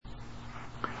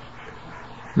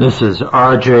This is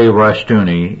R.J.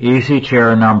 Rushdoony, Easy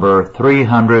Chair number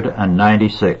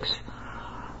 396,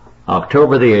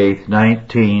 October the 8th,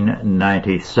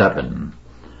 1997.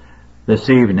 This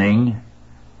evening,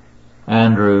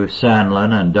 Andrew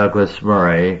Sandlin and Douglas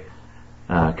Murray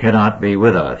cannot be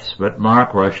with us, but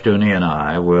Mark Rushdoony and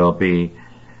I will be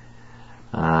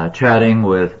chatting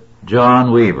with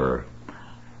John Weaver.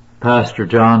 Pastor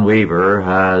John Weaver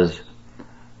has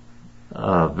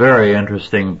a very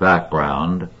interesting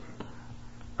background,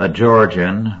 a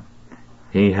Georgian.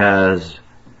 He has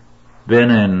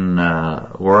been in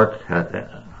work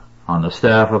on the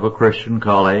staff of a Christian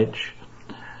college,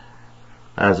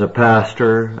 as a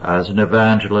pastor, as an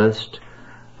evangelist,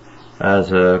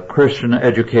 as a Christian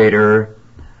educator,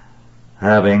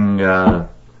 having done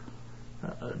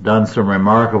some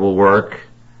remarkable work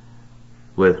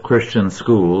with Christian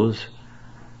schools.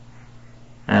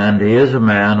 And he is a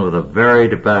man with a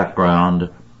varied background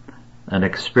and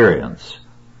experience.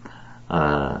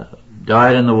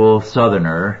 Dyed-in-the-wool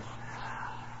Southerner,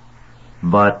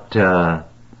 but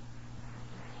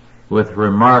with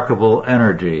remarkable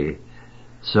energy,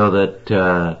 so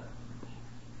that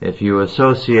if you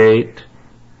associate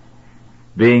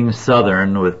being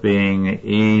Southern with being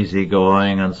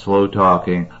easygoing and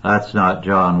slow-talking, that's not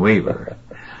John Weaver.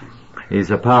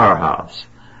 He's a powerhouse.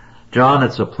 John,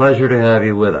 it's a pleasure to have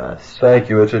you with us. Thank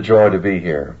you. It's a joy to be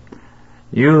here.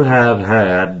 You have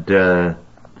had,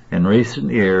 in recent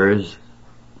years,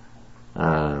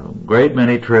 a great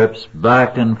many trips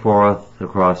back and forth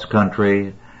across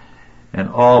country in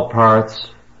all parts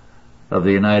of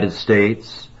the United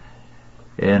States,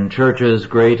 in churches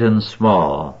great and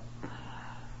small.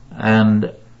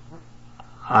 And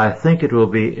I think it will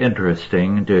be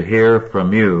interesting to hear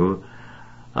from you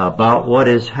about what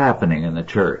is happening in the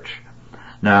church.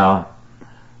 Now,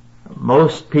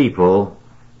 most people,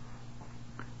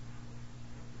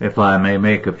 if I may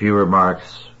make a few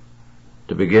remarks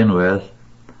to begin with,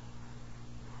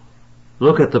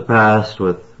 look at the past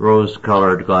with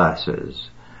rose-colored glasses,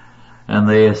 and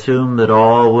they assume that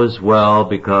all was well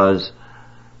because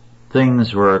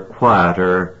things were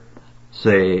quieter,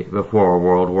 say, before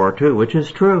World War II, which is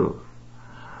true.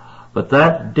 But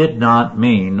that did not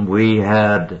mean we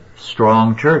had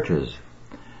strong churches.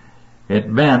 It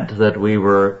meant that we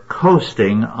were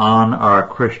coasting on our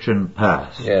Christian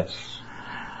past. Yes.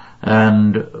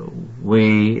 And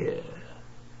we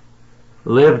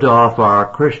lived off our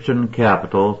Christian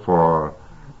capital for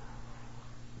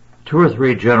 2 or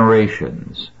 3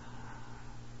 generations.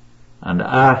 And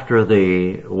after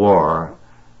the war,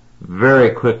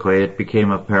 very quickly it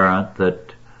became apparent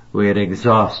that we had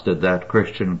exhausted that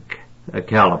Christian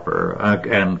caliber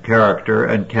and character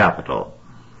and capital.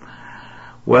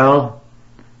 Well,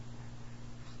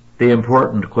 the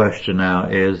important question now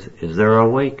is there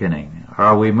awakening?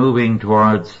 Are we moving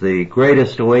towards the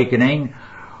greatest awakening,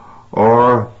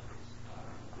 or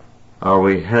are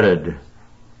we headed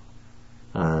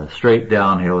straight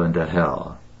downhill into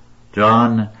hell?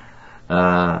 John,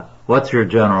 what's your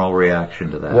general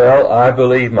reaction to that? Well, I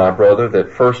believe, my brother,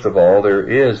 that first of all, there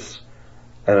is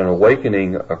an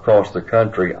awakening across the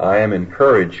country. I am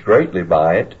encouraged greatly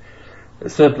by it,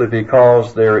 simply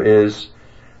because there is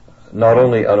not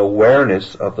only an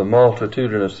awareness of the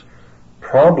multitudinous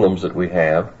problems that we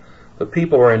have, but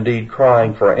people are indeed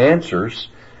crying for answers,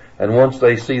 and once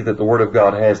they see that the Word of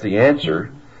God has the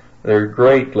answer, they're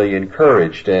greatly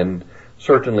encouraged, and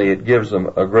certainly it gives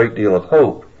them a great deal of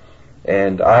hope.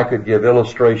 And I could give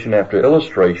illustration after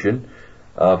illustration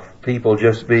of people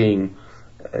just being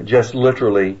just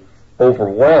literally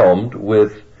overwhelmed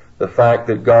with the fact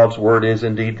that God's Word is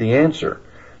indeed the answer.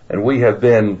 And we have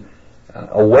been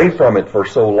away from it for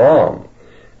so long.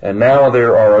 And now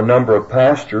there are a number of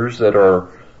pastors that are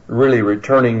really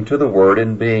returning to the Word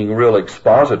and being real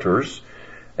expositors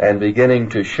and beginning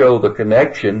to show the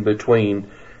connection between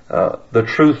the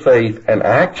true faith and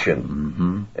action.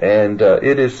 Mm-hmm. And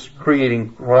it is creating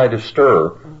quite a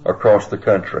stir across the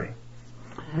country.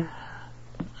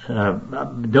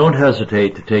 Don't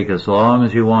hesitate to take as long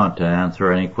as you want to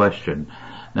answer any question.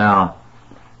 Now,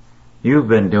 you've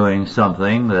been doing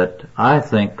something that I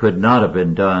think could not have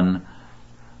been done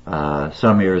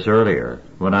some years earlier,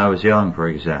 when I was young, for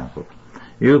example.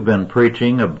 You've been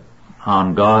preaching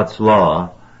on God's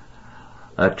law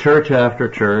at church after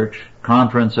church,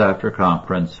 conference after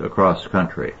conference across the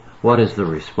country. What is the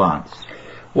response?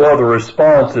 Well, the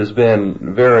response has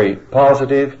been very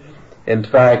positive. In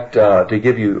fact, to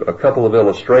give you a couple of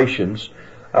illustrations,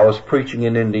 I was preaching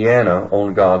in Indiana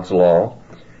on God's law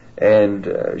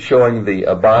and showing the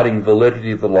abiding validity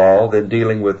of the law, then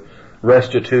dealing with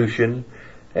restitution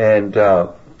and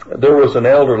there was an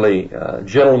elderly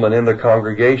gentleman in the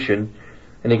congregation,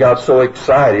 and he got so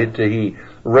excited that he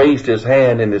raised his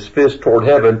hand and his fist toward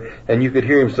heaven, and you could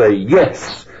hear him say,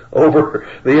 "Yes," over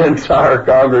the entire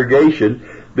congregation,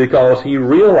 because he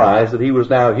realized that he was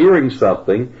now hearing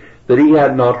something that he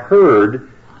had not heard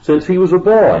since he was a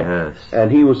boy. Yes.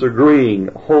 And he was agreeing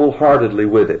wholeheartedly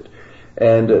with it.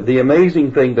 And the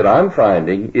amazing thing that I'm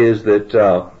finding is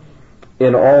that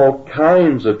in all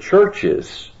kinds of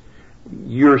churches,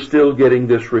 you're still getting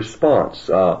this response,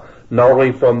 not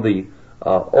only from the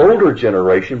older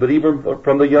generation, but even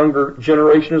from the younger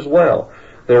generation as well.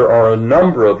 There are a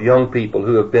number of young people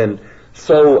who have been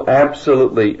so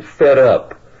absolutely fed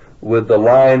up with the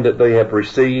line that they have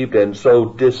received and so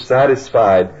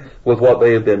dissatisfied with what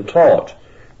they have been taught.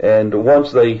 And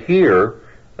once they hear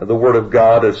the Word of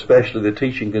God, especially the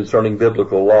teaching concerning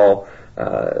biblical law,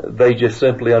 they just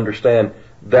simply understand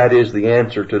that is the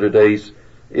answer to today's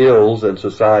ills and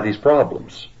society's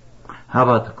problems. How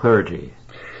about the clergy?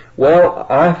 Well,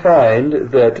 I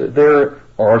find that there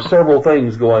are several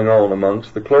things going on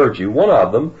amongst the clergy. One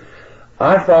of them,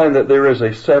 I find that there is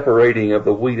a separating of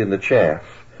the wheat and the chaff.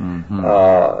 Mm-hmm.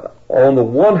 On the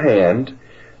one hand,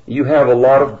 you have a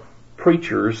lot of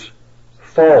preachers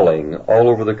falling all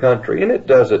over the country, and it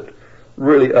doesn't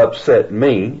really upset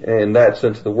me in that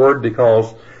sense of the word,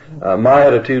 because my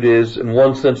attitude is, in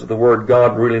one sense of the word,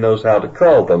 God really knows how to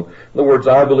call them. In other words,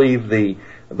 I believe the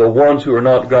ones who are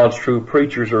not God's true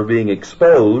preachers are being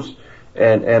exposed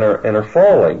and are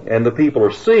falling, and the people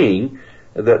are seeing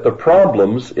that the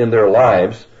problems in their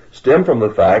lives stem from the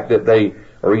fact that they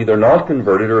are either not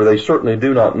converted or they certainly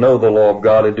do not know the law of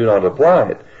God and do not apply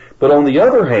it. But on the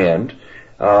other hand,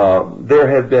 there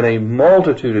have been a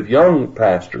multitude of young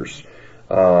pastors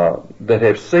that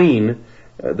have seen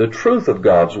the truth of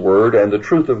God's Word and the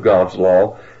truth of God's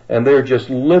law, and they're just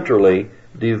literally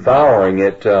devouring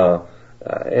it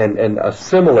and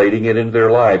assimilating it into their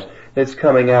lives. It's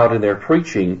coming out in their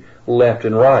preaching left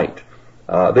and right.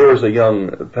 There is a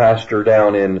young pastor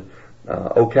down in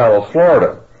Ocala,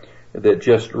 Florida, that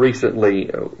just recently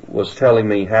was telling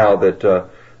me how that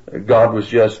God was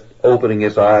just opening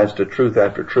his eyes to truth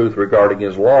after truth regarding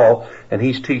his law, and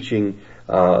he's teaching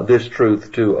this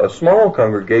truth to a small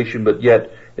congregation, but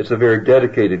yet it's a very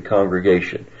dedicated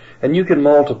congregation. And you can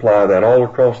multiply that all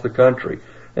across the country.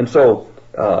 And so,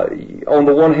 on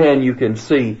the one hand, you can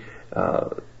see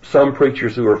some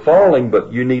preachers who are falling,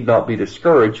 but you need not be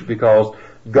discouraged, because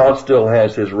God still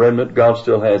has His remnant, God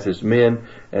still has His men,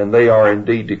 and they are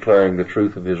indeed declaring the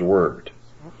truth of His Word.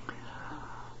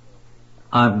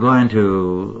 I'm going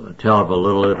to tell of a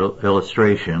little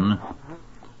illustration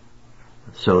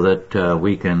so that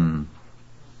we can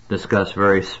discuss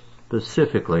very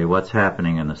specifically what's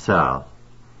happening in the South.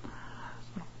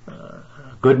 A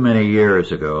good many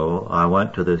years ago, I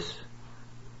went to this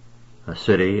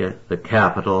city, the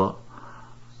capital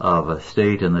of a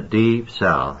state in the deep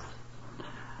South,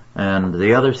 and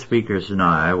the other speakers and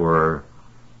I were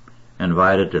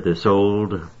invited to this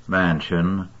old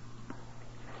mansion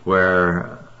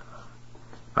where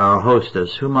our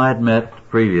hostess, whom I'd met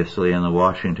previously in the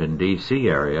Washington, D.C.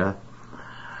 area,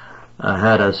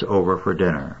 had us over for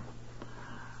dinner.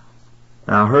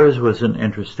 Now, hers was an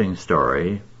interesting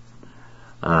story.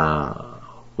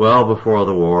 Well before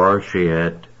the war, she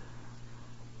had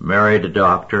married a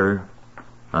doctor.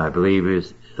 I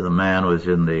believe the man was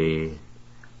in the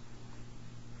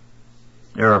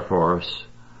Air Force,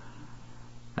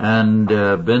 and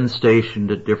been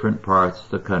stationed at different parts of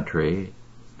the country.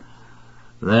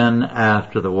 Then,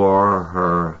 after the war,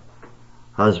 her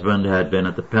husband had been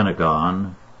at the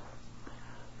Pentagon,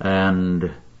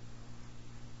 and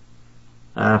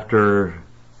after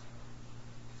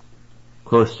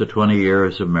close to 20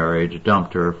 years of marriage,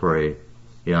 dumped her for a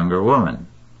younger woman,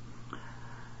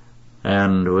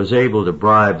 and was able to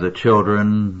bribe the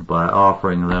children by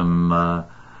offering them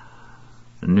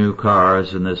new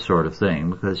cars and this sort of thing,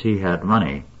 because he had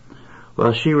money.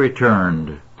 Well, she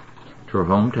returned to her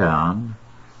hometown,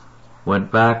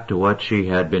 went back to what she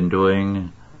had been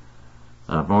doing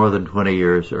more than 20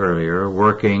 years earlier,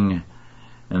 working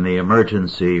in the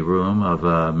emergency room of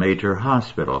a major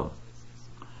hospital.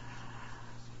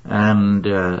 And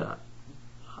I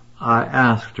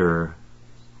asked her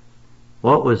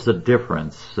what was the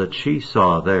difference that she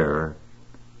saw there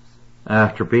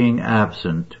after being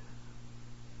absent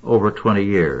over 20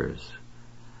 years.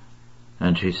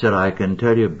 And she said, "I can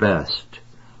tell you best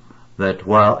that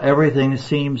while everything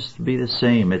seems to be the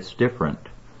same, it's different.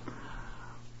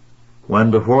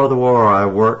 When before the war I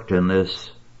worked in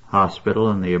this hospital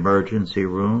in the emergency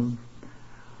room,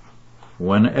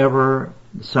 whenever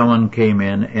someone came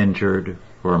in injured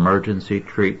for emergency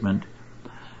treatment,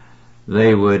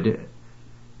 they would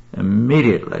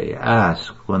immediately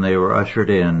ask when they were ushered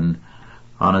in,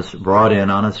 brought in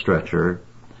on a stretcher,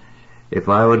 if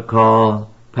I would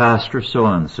call Pastor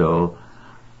so-and-so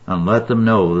and let them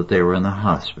know that they were in the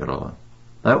hospital.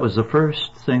 That was the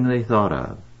first thing they thought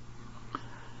of.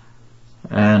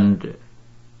 And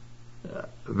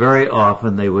very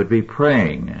often they would be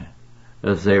praying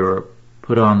as they were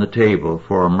put on the table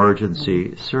for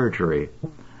emergency surgery.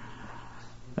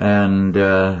 And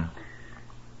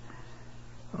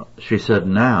she said,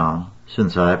 now,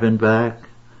 since I've been back,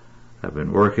 I've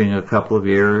been working a couple of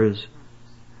years,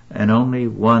 and only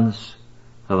once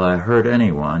have I heard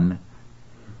anyone,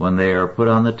 when they are put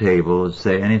on the table,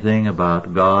 say anything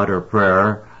about God or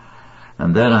prayer.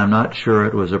 And then I'm not sure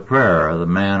it was a prayer. The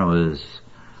man was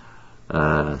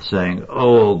saying,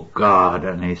 "Oh God,"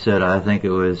 and he said, I think it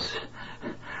was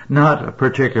not a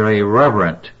particularly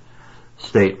reverent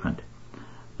statement.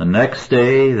 The next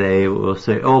day they will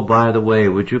say, "Oh, by the way,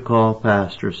 would you call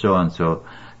Pastor so-and-so,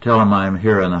 tell him I'm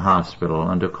here in the hospital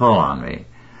and to call on me."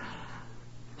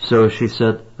 So she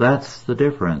said, that's the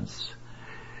difference.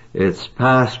 It's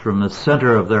passed from the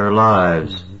center of their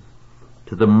lives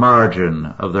to the margin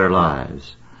of their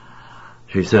lives.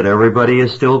 She said, everybody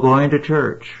is still going to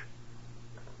church,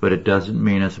 but it doesn't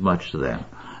mean as much to them.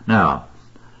 Now,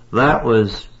 that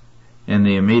was in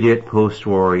the immediate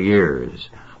post-war years.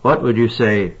 What would you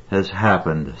say has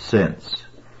happened since?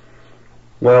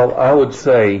 Well, I would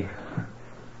say,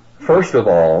 first of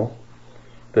all,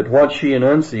 that what she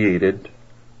enunciated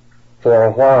for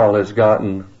a while has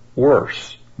gotten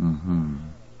worse. Mm-hmm.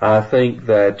 I think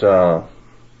that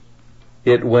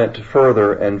it went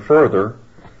further and further,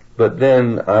 but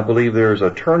then I believe there's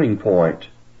a turning point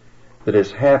that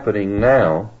is happening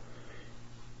now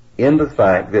in the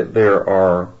fact that there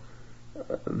are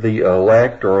the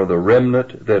elect or the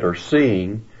remnant that are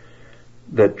seeing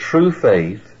that true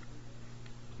faith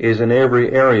is in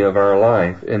every area of our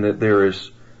life, and that there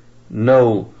is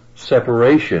no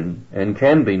separation and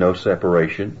can be no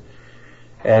separation.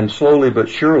 And slowly but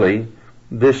surely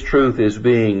this truth is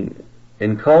being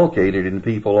inculcated in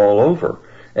people all over,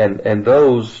 and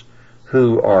those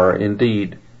who are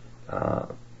indeed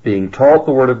being taught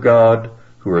the Word of God,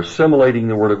 who are assimilating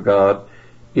the Word of God,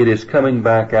 it is coming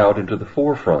back out into the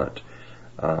forefront.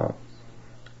 An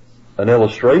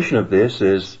illustration of this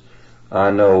is,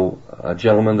 I know a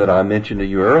gentleman that I mentioned to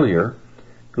you earlier,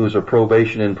 who is a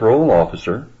probation and parole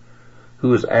officer, who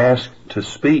was asked to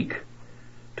speak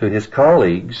to his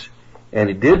colleagues, and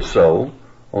he did so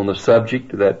on the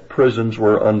subject that prisons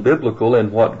were unbiblical,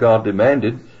 and what God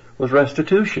demanded was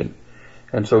restitution.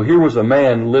 And so here was a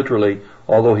man literally,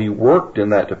 although he worked in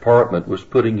that department, was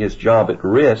putting his job at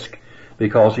risk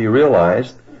because he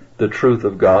realized the truth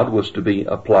of God was to be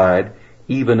applied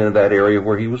even in that area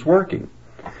where he was working.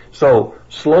 So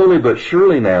slowly but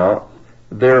surely now,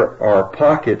 there are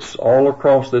pockets all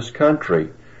across this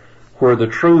country where the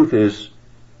truth is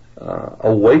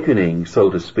awakening, so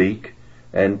to speak,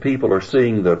 and people are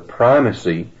seeing the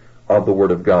primacy of the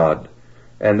Word of God,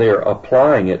 and they are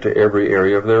applying it to every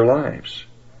area of their lives.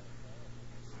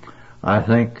 I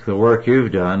think the work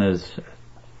you've done is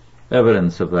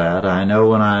evidence of that. I know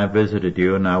when I visited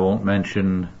you, and I won't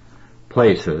mention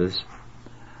places,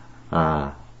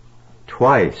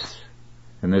 twice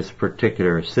in this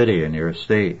particular city in your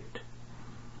state,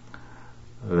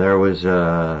 there was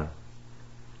a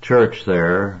church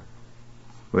there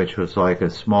which was like a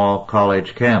small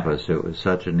college campus. It was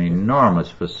such an enormous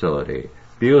facility,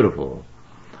 beautiful.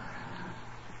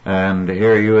 And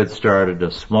here you had started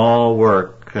a small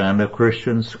work and a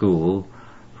Christian school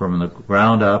from the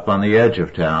ground up on the edge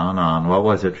of town on, what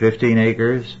was it, 15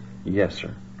 acres? Yes,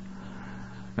 sir.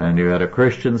 And you had a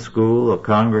Christian school, a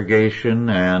congregation,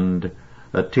 and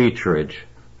a teacherage.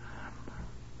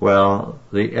 Well,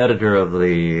 the editor of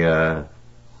the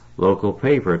local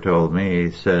paper told me,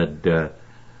 he said,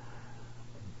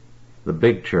 the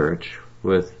big church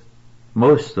with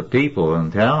most of the people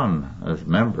in town as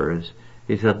members,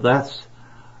 he said, that's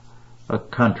a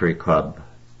country club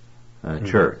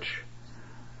church.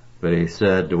 But he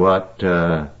said what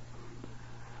John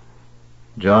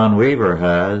Weaver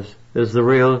has is the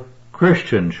real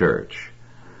Christian church.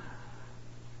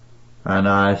 And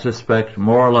I suspect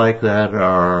more like that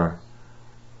are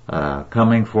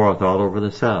coming forth all over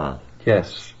the South.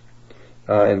 Yes.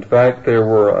 In fact, there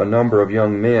were a number of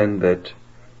young men that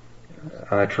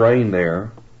I trained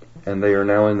there, and they are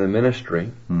now in the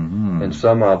ministry, and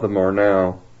some of them are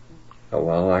now,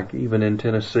 like even in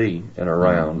Tennessee and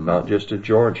around, not just in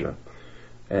Georgia.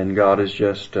 And God is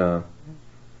just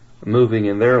moving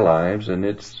in their lives, and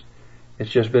it's it's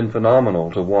just been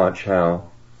phenomenal to watch how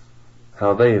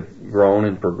they have grown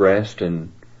and progressed,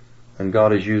 and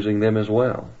God is using them as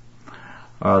well.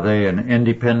 Are they in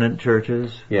independent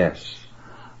churches? Yes.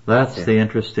 That's the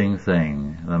interesting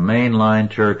thing. The mainline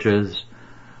churches,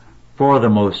 for the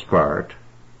most part,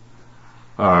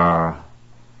 are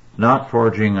not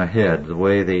forging ahead the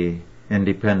way the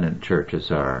independent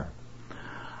churches are.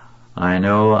 I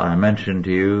know I mentioned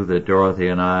to you that Dorothy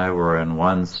and I were in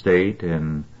one state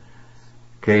in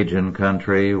Cajun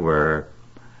country where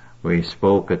we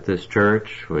spoke at this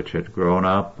church, which had grown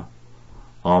up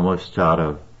almost out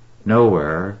of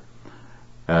nowhere,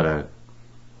 at a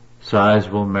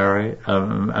sizable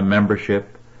a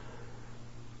membership,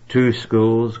 2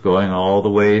 schools going all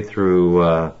the way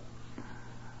through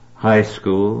high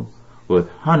school with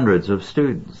hundreds of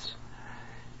students.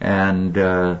 And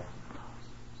the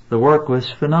work was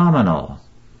phenomenal.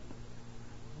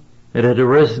 It had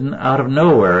arisen out of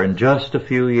nowhere in just a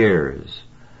few years.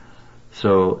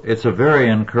 So it's a very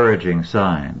encouraging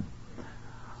sign.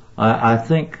 I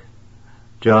think,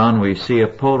 John, we see a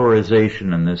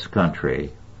polarization in this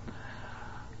country.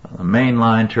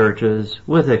 Mainline churches,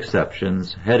 with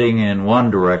exceptions, heading in one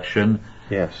direction.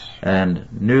 Yes. And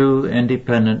new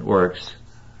independent works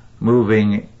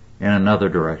moving in another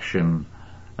direction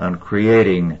and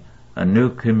creating a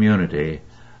new community,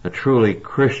 a truly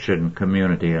Christian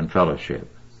community and fellowship.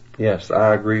 Yes,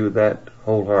 I agree with that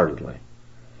wholeheartedly.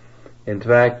 In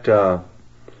fact,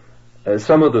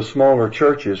 some of the smaller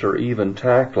churches are even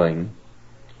tackling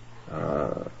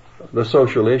the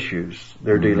social issues.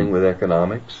 They're dealing with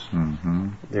economics.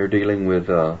 They're dealing with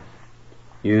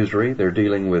usury. They're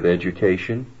dealing with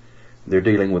education. They're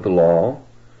dealing with the law.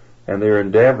 And they're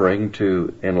endeavoring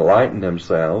to enlighten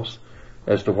themselves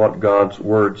as to what God's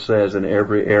Word says in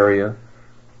every area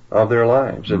of their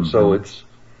lives. And so it's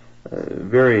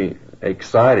very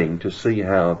exciting to see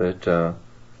how that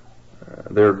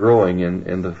they're growing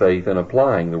in the faith and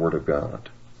applying the Word of God.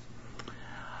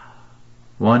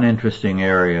 One interesting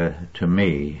area to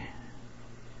me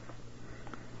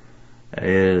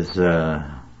is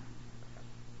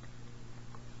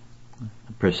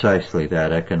precisely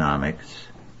that, economics.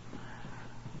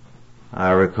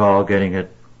 I recall getting a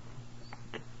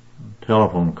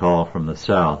telephone call from the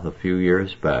South a few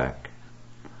years back,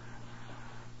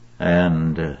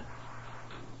 and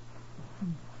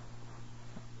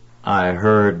I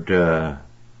heard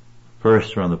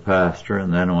first from the pastor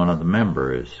and then one of the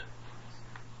members.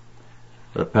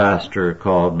 The pastor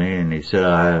called me and he said,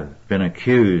 "I've been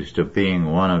accused of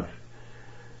being one of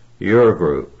your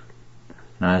group."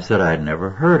 And I said, "I'd never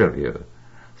heard of you."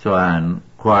 So I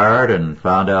inquired and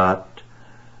found out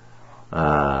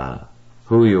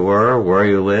who you were, where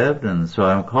you lived, and so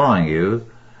I'm calling you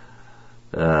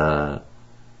to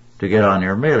get on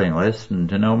your mailing list and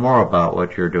to know more about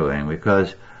what you're doing,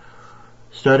 because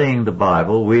studying the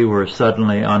Bible, we were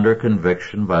suddenly under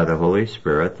conviction by the Holy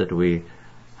Spirit that we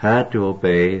had to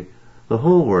obey the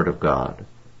whole Word of God.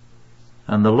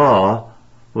 And the law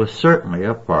was certainly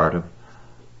a part of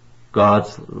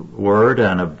God's Word,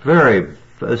 and a very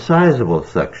sizable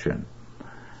section.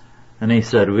 And he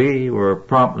said we were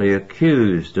promptly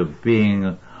accused of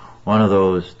being one of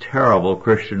those terrible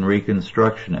Christian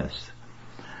reconstructionists.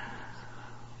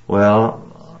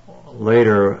 Well,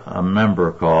 later a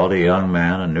member called, a young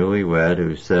man, a newlywed,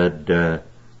 who said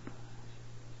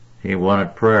he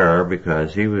wanted prayer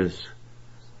because he was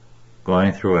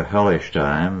going through a hellish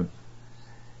time.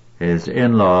 His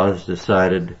in-laws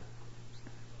decided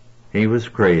he was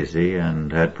crazy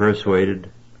and had persuaded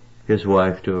his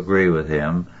wife to agree with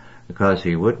him because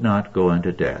he would not go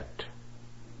into debt.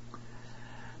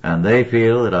 And they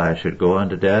feel that I should go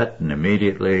into debt and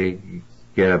immediately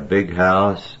get a big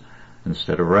house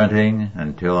instead of renting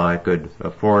until I could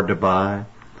afford to buy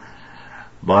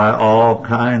all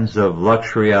kinds of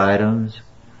luxury items.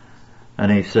 And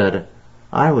he said,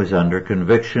 I was under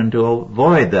conviction to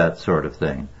avoid that sort of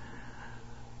thing.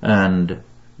 And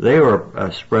they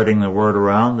were spreading the word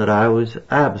around that I was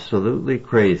absolutely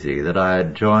crazy, that I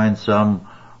had joined some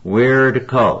weird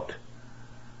cult.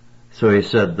 So he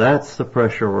said, that's the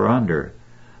pressure we're under.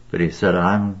 But he said,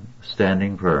 I'm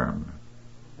standing firm.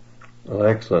 Well,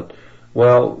 excellent.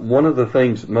 Well, one of the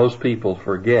things that most people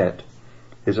forget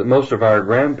is that most of our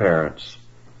grandparents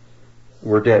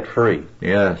were debt-free.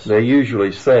 Yes. They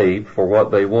usually saved for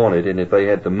what they wanted, and if they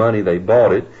had the money, they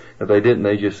bought it. If they didn't,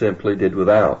 they just simply did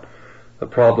without. The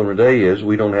problem today is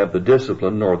we don't have the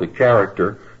discipline, nor the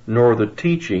character, nor the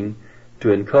teaching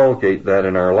to inculcate that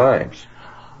in our lives.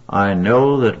 I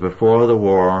know that before the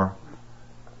war,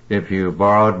 if you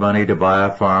borrowed money to buy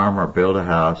a farm or build a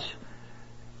house,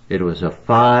 it was a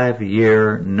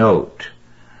 5-year note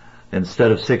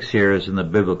instead of 6 years in the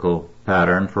biblical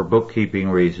pattern, for bookkeeping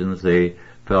reasons, they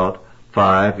felt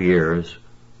 5 years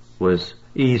was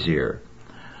easier.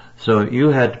 So you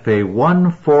had to pay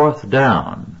 1/4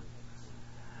 down,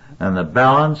 and the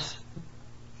balance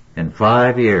in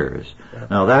 5 years.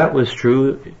 Now that was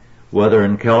true whether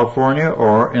in California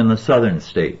or in the southern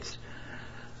states.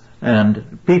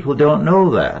 And people don't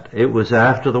know that. It was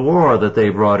after the war that they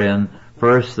brought in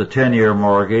first the 10-year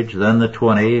mortgage, then the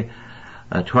 20,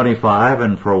 25,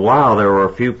 and for a while there were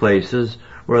a few places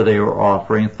where they were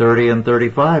offering 30 and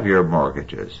 35-year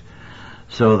mortgages.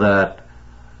 So that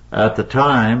at the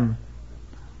time,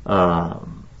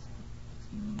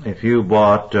 if you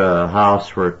bought a house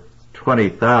for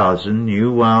 $20,000,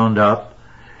 you wound up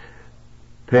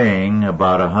paying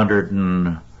about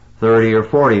 $130,000 or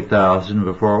 $40,000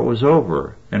 before it was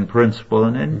over in principal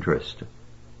and interest.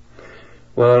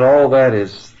 Well, and all that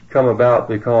has come about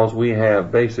because we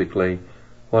have basically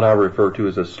what I refer to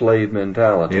as a slave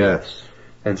mentality. Yes.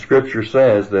 And Scripture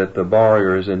says that the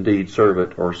borrower is indeed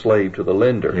servant or slave to the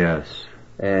lender. Yes.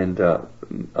 And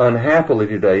unhappily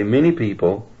today, many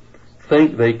people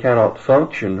think they cannot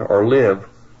function or live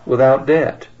without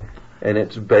debt. And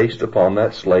it's based upon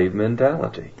that slave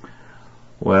mentality.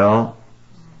 Well,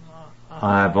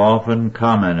 I've often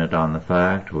commented on the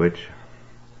fact, which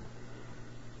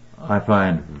I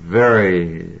find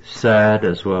very sad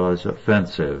as well as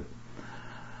offensive,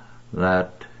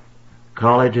 that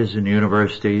colleges and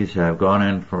universities have gone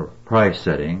in for price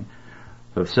setting,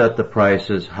 have set the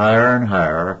prices higher and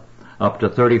higher, up to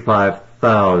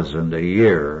 $35,000 a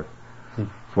year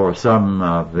for some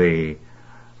of the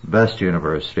best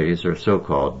universities, or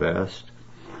so-called best,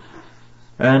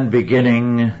 and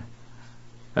beginning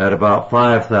at about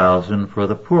 $5,000 for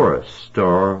the poorest,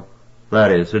 or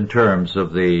that is in terms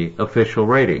of the official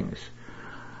ratings,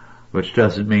 which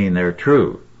doesn't mean they're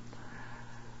true.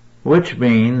 Which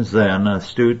means then a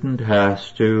student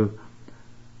has to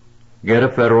get a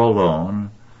federal loan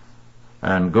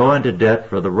and go into debt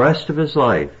for the rest of his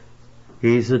life.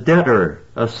 He's a debtor,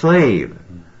 a slave,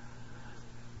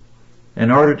 in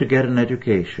order to get an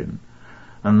education.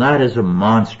 And that is a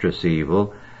monstrous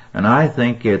evil, and I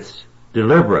think it's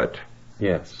deliberate.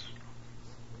 Yes.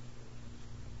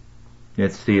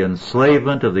 It's the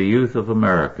enslavement of the youth of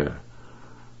America,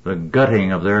 the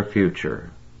gutting of their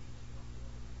future.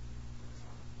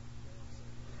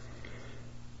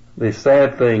 The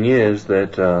sad thing is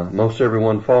that most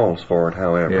everyone falls for it,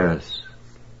 however. Yes.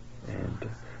 And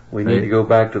we need to go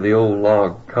back to the old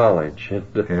log college and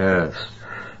Yes.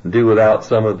 do without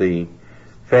some of the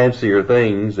fancier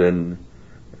things and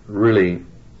really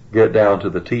get down to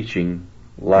the teaching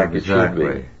like it should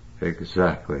be.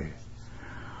 Exactly.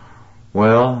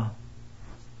 Well,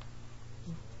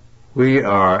 we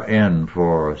are in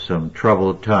for some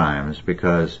troubled times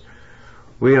because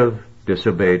we have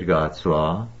disobeyed God's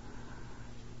law,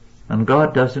 and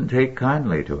God doesn't take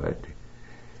kindly to it.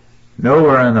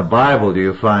 Nowhere in the Bible do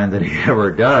you find that He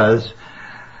ever does.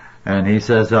 And He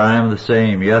says, I am the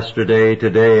same yesterday,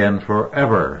 today, and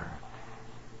forever.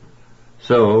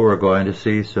 So we're going to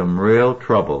see some real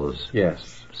troubles.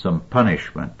 Yes. Some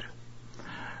punishment.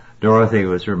 Dorothy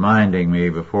was reminding me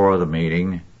before the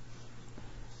meeting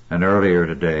and earlier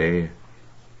today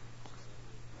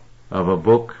of a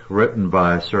book written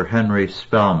by Sir Henry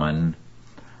Spelman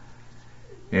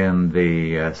in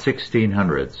the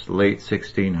 1600s, late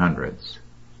 1600s.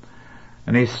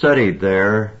 And he studied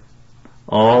there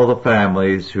all the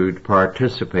families who'd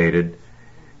participated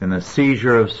in the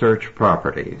seizure of church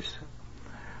properties.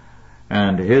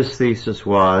 And his thesis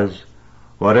was,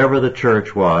 whatever the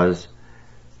church was,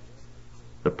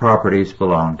 the properties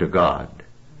belonged to God.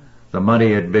 The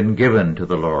money had been given to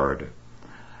the Lord.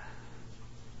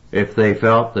 If they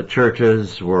felt the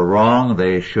churches were wrong,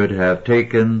 they should have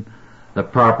taken the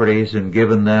properties and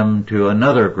given them to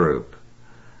another group,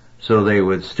 so they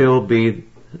would still be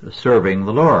serving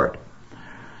the Lord.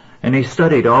 And he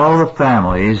studied all the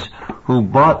families who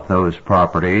bought those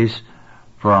properties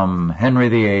from Henry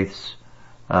VIII's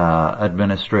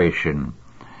administration,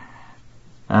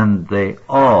 and they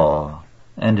all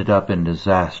ended up in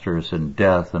disasters and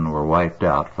death and were wiped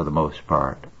out for the most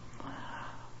part.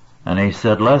 And he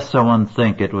said, lest someone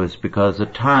think it was because the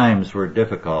times were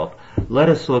difficult, let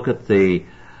us look at the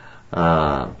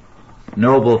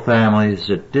noble families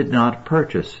that did not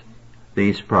purchase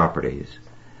these properties.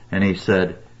 And he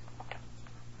said,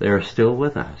 they are still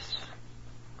with us.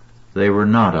 They were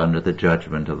not under the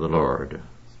judgment of the Lord.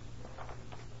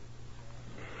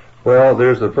 Well,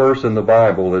 there's a verse in the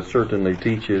Bible that certainly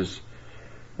teaches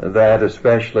that,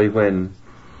 especially when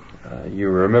you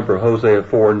remember Hosea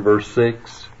 4 and verse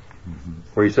 6.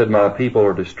 where he said, my people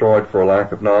are destroyed for a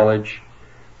lack of knowledge.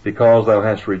 Because thou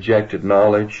hast rejected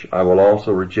knowledge, I will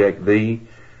also reject thee,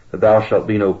 that thou shalt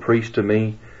be no priest to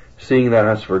me. Seeing thou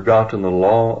hast forgotten the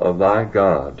law of thy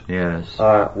God, Yes.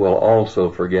 I will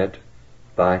also forget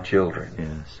thy children.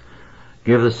 Yes.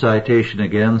 Give the citation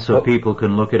again so people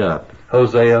can look it up.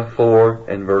 Hosea 4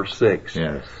 and verse 6.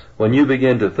 Yes. When you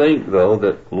begin to think, though,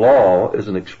 that law is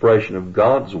an expression of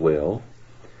God's will,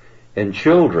 and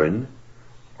children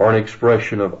are an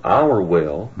expression of our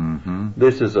will,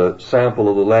 this is a sample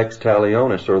of the lex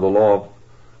talionis, or the law of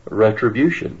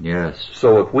retribution. Yes.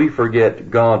 So if we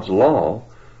forget God's law,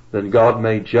 then God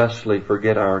may justly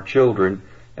forget our children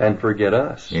and forget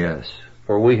us. Yes.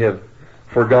 For we have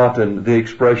forgotten the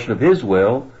expression of His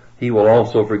will, He will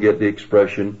also forget the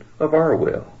expression of our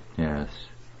will. Yes.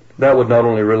 That would not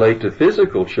only relate to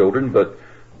physical children, but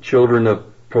children of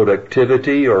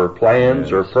productivity or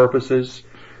plans or purposes.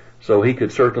 So He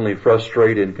could certainly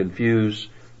frustrate and confuse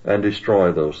and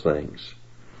destroy those things.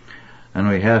 And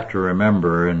we have to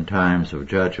remember in times of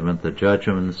judgment, the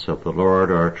judgments of the Lord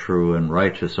are true and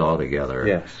righteous altogether.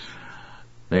 Yes.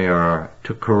 They are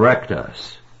to correct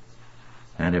us.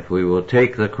 And if we will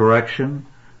take the correction,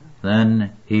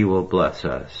 then He will bless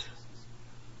us.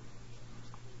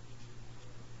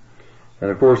 And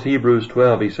of course, Hebrews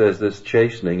 12, he says this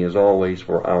chastening is always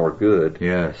for our good.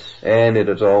 Yes. And it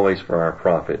is always for our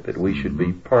profit, that we should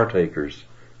be partakers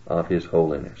of His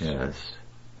holiness. Yes.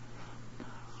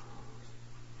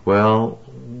 Well,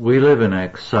 we live in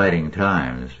exciting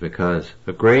times because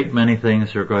a great many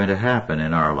things are going to happen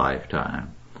in our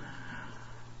lifetime.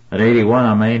 At 81,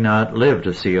 I may not live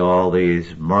to see all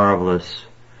these marvelous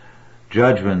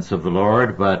judgments of the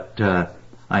Lord, but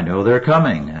I know they're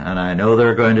coming, and I know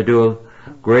they're going to do a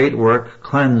great work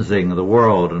cleansing the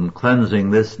world and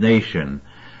cleansing this nation.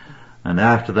 And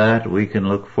after that, we can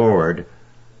look forward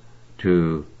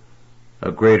to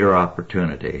a greater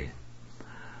opportunity.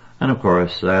 And of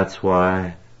course, that's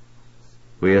why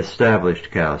we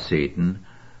established Cal Seton,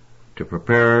 to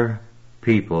prepare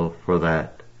people for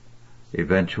that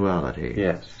eventuality.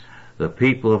 Yes. The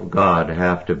people of God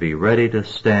have to be ready to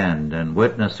stand and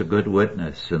witness a good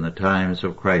witness in the times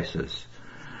of crisis,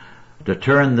 to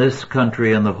turn this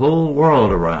country and the whole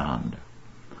world around.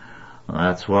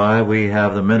 That's why we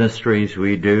have the ministries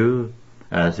we do,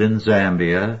 as in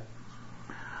Zambia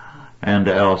and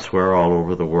elsewhere all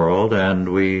over the world,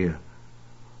 and we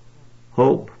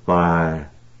hope by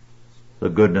the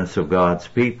goodness of God's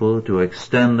people to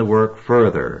extend the work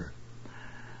further,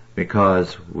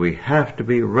 because we have to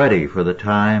be ready for the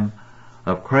time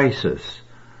of crisis,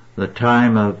 the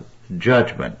time of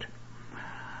judgment.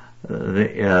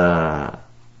 I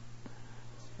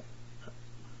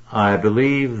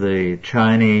believe the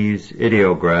Chinese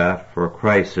ideograph for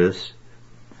crisis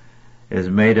is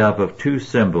made up of two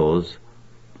symbols,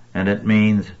 and it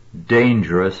means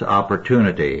dangerous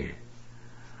opportunity.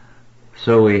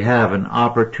 So we have an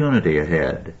opportunity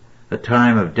ahead, a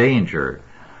time of danger,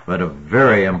 but a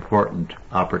very important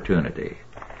opportunity.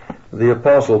 The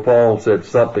Apostle Paul said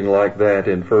something like that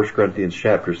in 1 Corinthians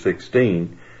chapter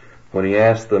 16, when he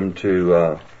asked them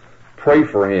to pray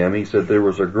for him. He said there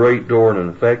was a great door and an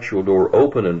effectual door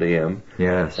open unto him.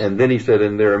 Yes. And then he said,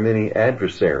 and there are many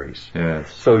adversaries.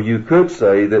 Yes. So you could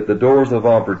say that the doors of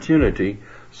opportunity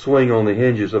swing on the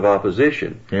hinges of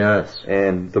opposition. Yes.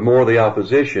 And the more the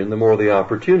opposition, the more the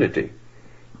opportunity.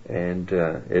 And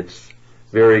it's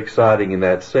very exciting in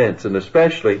that sense. And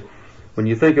especially when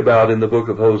you think about in the book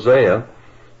of Hosea,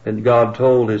 and God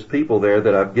told His people there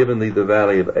that I've given thee the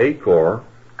valley of Achor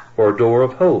for a door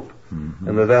of hope. Mm-hmm.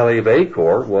 And the valley of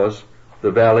Achor was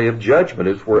the valley of judgment.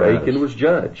 It's where Achan was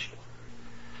judged.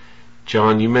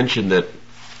 John, you mentioned that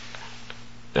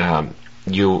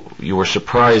you were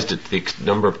surprised at the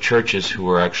number of churches who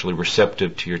were actually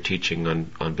receptive to your teaching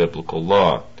on biblical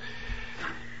law.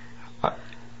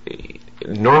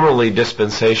 Normally,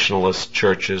 dispensationalist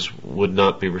churches would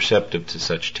not be receptive to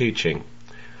such teaching.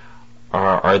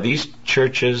 Are these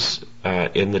churches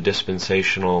in the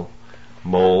dispensational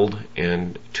mold,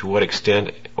 and to what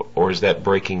extent, or is that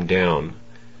breaking down?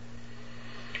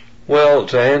 Well,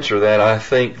 to answer that, I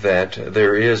think that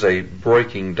there is a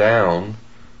breaking down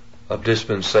of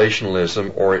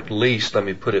dispensationalism, or at least, let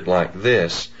me put it like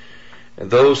this,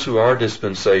 those who are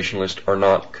dispensationalists are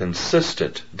not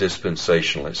consistent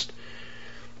dispensationalists,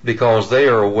 because they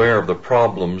are aware of the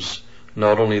problems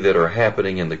not only that are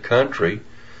happening in the country,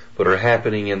 but are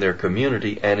happening in their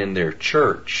community and in their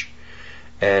church.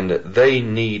 And they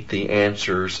need the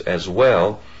answers as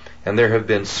well. And there have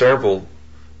been several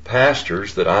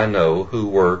pastors that I know who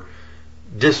were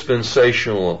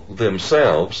dispensational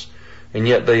themselves, and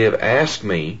yet they have asked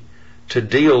me to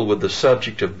deal with the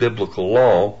subject of biblical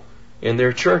law in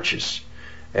their churches.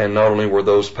 And not only were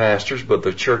those pastors, but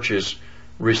the churches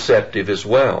receptive as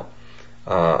well.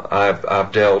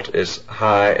 I've dealt as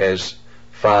high as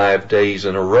 5 days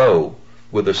in a row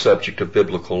with the subject of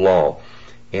biblical law.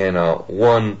 In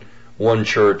one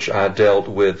church, I dealt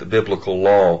with biblical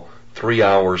law 3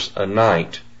 hours a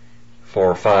night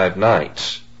for 5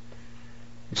 nights.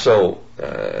 So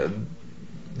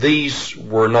these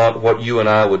were not what you and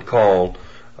I would call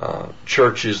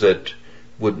churches that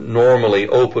would normally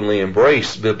openly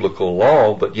embrace biblical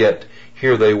law, but yet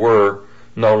here they were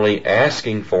not only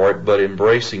asking for it, but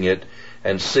embracing it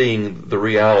and seeing the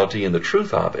reality and the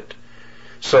truth of it.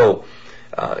 So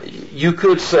you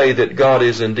could say that God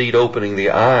is indeed opening the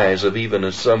eyes of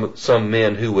even some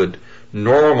men who would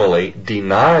normally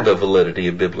deny the validity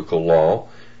of biblical law,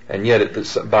 and yet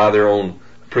by their own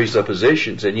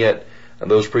presuppositions, and yet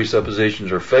those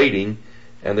presuppositions are fading,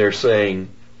 and they're saying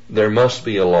there must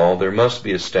be a law, there must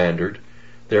be a standard,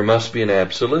 there must be an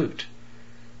absolute.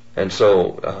 And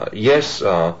so, yes,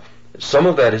 some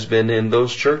of that has been in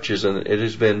those churches, and it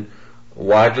has been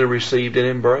widely received and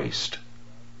embraced.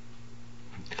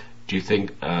 Do you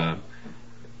think,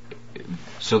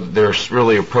 so they're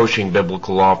really approaching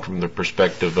biblical law from the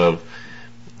perspective of,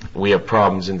 we have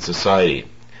problems in society.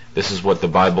 This is what the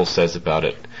Bible says about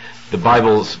it. The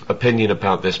Bible's opinion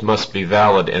about this must be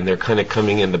valid, and they're kind of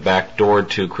coming in the back door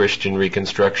to Christian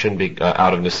reconstruction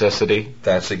out of necessity?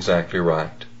 That's exactly right.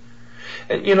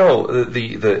 And you know,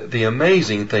 the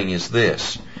amazing thing is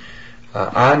this.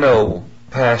 I know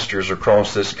pastors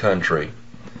across this country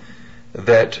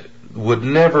that would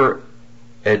never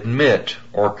admit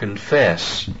or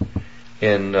confess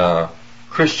in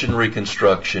Christian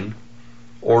reconstruction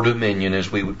or dominion,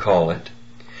 as we would call it,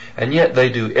 and yet they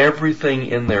do everything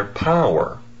in their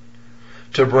power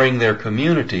to bring their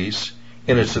communities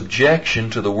in a subjection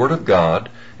to the Word of God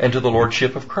and to the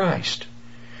Lordship of Christ.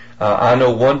 I know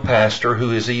one pastor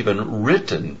who has even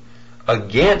written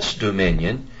against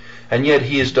dominion, and yet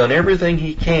he has done everything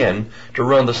he can to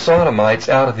run the Sodomites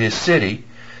out of his city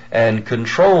and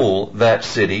control that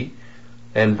city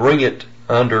and bring it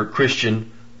under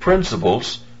Christian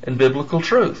principles and biblical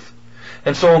truth.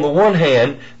 And so on the one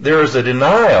hand, there is a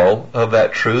denial of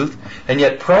that truth, and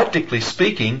yet practically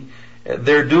speaking,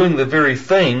 they're doing the very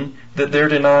thing that they're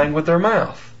denying with their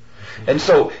mouth. And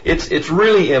so it's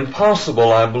really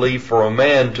impossible, I believe, for a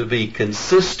man to be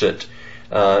consistent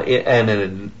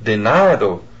and deny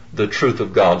the truth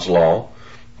of God's law,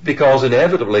 because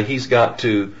inevitably he's got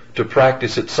to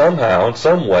practice it somehow, in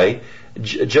some way,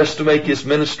 just to make his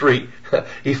ministry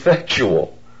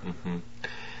effectual. Mm-hmm.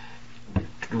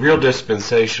 Real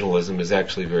dispensationalism is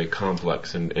actually very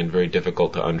complex and very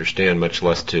difficult to understand, much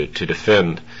less to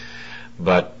defend.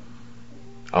 But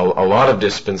a lot of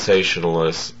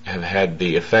dispensationalists have had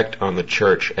the effect on the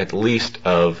church, at least,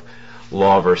 of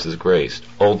law versus grace,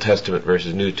 Old Testament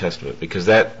versus New Testament, because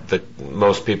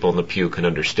most people in the pew can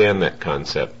understand that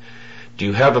concept. Do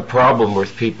you have a problem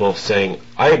with people saying,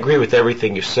 I agree with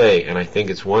everything you say, and I think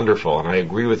it's wonderful, and I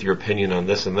agree with your opinion on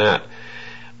this and that,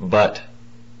 but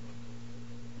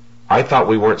I thought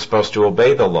we weren't supposed to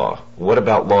obey the law. What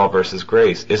about law versus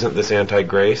grace? Isn't this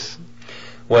anti-grace?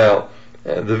 Well,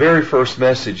 the very first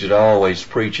message that I always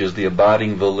preach is the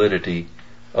abiding validity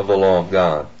of the law of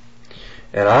God.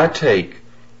 And I take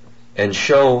and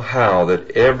show how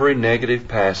that every negative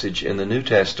passage in the New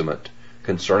Testament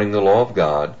concerning the law of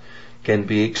God can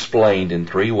be explained in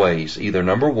 3 ways. Either,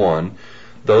 number 1,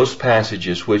 those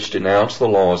passages which denounce the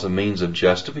law as a means of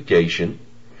justification,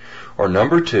 or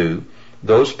number 2,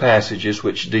 those passages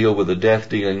which deal with the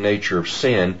death-dealing nature of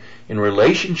sin in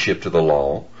relationship to the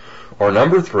law, or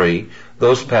number 3,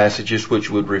 those passages which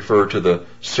would refer to the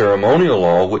ceremonial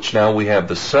law, which now we have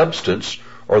the substance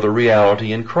or the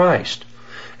reality in Christ.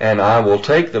 And I will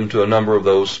take them to a number of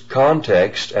those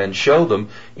contexts and show them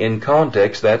in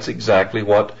context that's exactly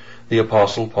what the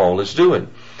Apostle Paul is doing.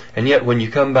 And yet when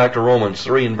you come back to Romans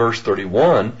 3 and verse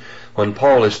 31, when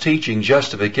Paul is teaching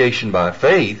justification by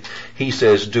faith, he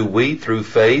says, do we through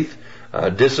faith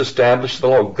disestablish the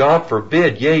law? God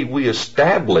forbid, yea, we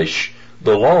establish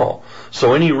the law.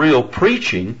 So any real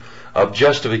preaching of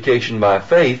justification by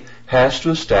faith has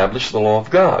to establish the law of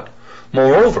God.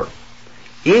 Moreover,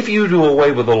 if you do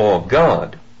away with the law of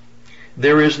God,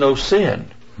 there is no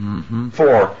sin. Mm-hmm.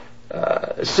 For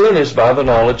sin is by the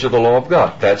knowledge of the law of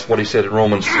God. That's what he said in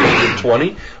Romans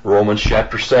 3:20, Romans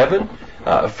chapter 7,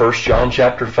 1 John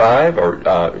chapter 5,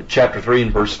 or chapter 3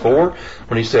 and verse 4,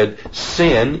 when he said,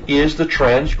 sin is the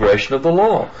transgression of the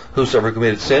law. Whosoever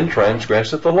committed sin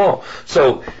transgresseth the law.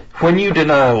 So, when you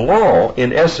deny law,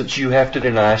 in essence you have to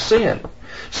deny sin.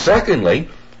 Secondly,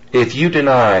 if you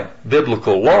deny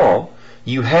biblical law,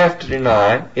 you have to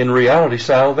deny, in reality,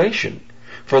 salvation.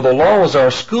 For the law is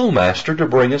our schoolmaster to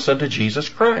bring us unto Jesus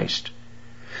Christ.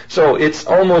 So it's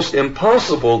almost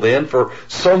impossible then for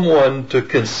someone to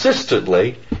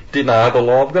consistently deny the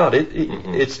law of God.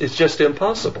 It's just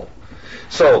impossible.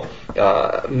 So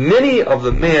many of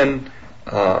the men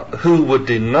who would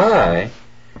deny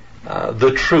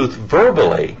the truth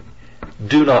verbally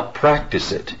do not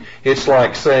practice it. It's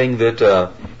like saying that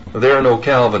there are no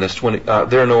Calvinists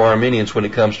there are no Arminians when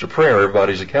it comes to prayer.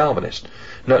 Everybody's a Calvinist.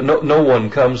 No one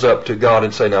comes up to God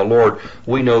and say, now Lord,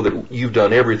 we know that you've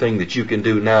done everything that you can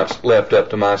do. Now it's left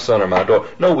up to my son or my daughter.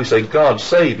 No, we say, God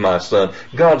save my son.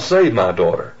 God save my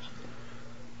daughter.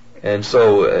 And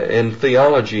so in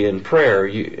theology and prayer,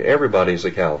 everybody's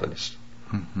a Calvinist.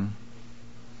 Mm-hmm.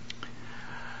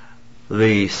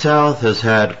 The South has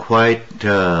had quite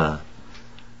an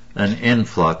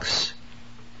influx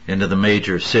into the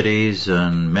major cities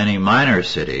and many minor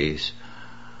cities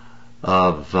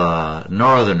of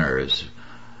Northerners.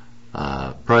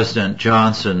 President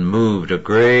Johnson moved a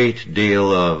great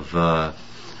deal of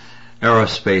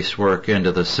aerospace work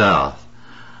into the South.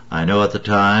 I know at the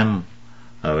time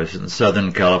I was in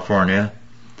Southern California,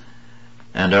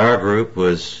 and our group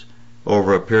was,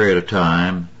 over a period of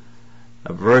time,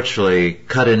 virtually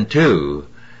cut in two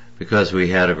because we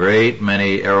had a great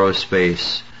many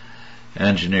aerospace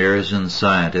engineers and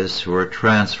scientists who were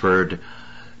transferred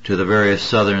to the various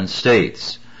southern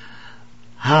states.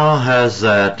 How has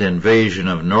that invasion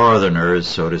of Northerners,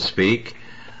 so to speak,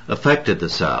 affected the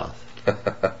South?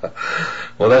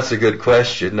 Well, that's a good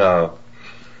question. There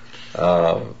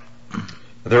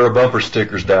are bumper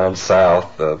stickers down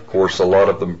south. Of course, a lot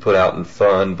of them put out in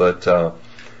fun, but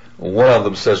one of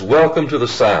them says, "Welcome to the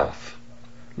South.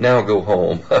 Now go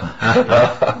home."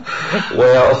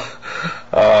 Well,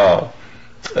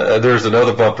 there's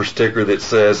another bumper sticker that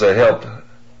says, "Help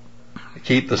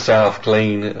keep the South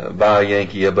clean, buy a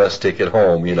Yankee a bus ticket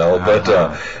home," But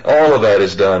all of that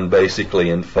is done basically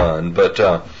in fun. But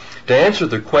to answer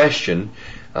the question,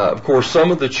 of course, some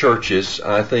of the churches,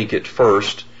 I think at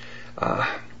first,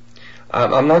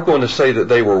 I'm not going to say that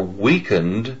they were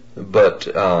weakened, but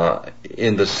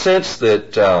in the sense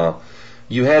that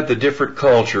you had the different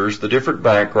cultures, the different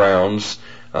backgrounds,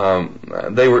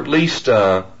 they were at least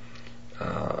in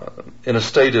a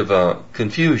state of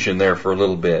confusion there for a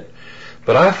little bit.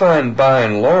 But I find by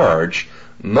and large,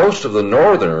 most of the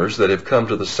Northerners that have come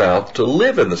to the South to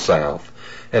live in the South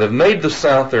and have made the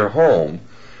South their home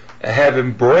have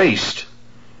embraced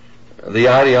the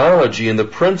ideology and the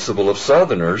principle of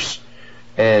Southerners,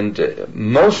 and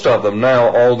most of them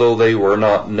now, although they were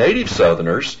not native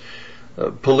Southerners,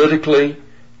 politically,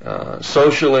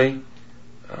 socially,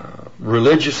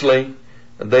 religiously,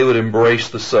 they would embrace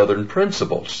the Southern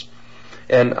principles.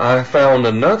 And I found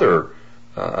another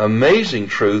amazing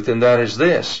truth, and that is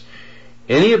this: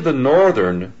 any of the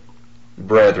Northern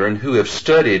brethren who have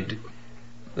studied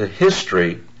the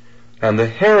history and the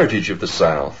heritage of the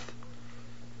South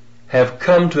have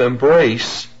come to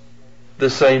embrace the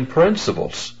same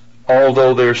principles,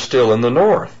 although they're still in the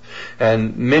North.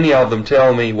 And many of them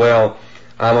tell me, well,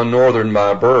 I'm a Northern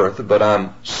by birth, but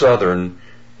I'm Southern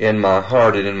in my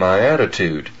heart and in my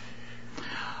attitude.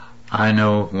 I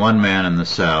know one man in the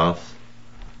South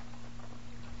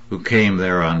who came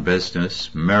there on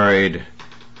business, married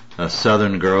a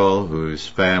Southern girl whose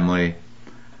family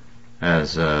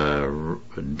has a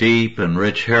deep and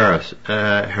rich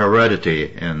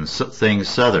heredity in things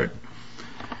Southern.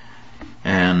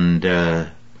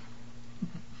 And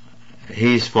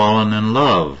he's fallen in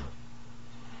love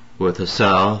with the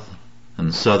South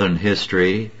and Southern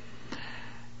history,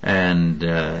 and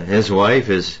his wife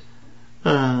is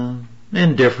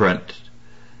indifferent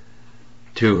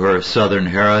to her Southern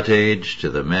heritage,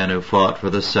 to the men who fought for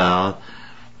the South,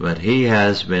 but he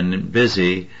has been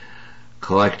busy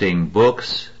collecting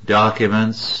books,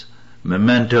 documents,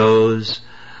 mementos,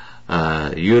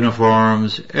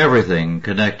 uniforms, everything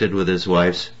connected with his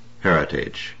wife's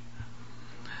heritage.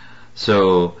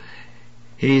 So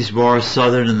he's more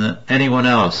Southern than anyone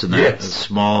else in that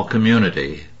small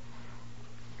community.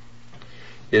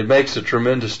 It makes a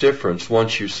tremendous difference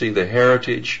once you see the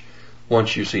heritage,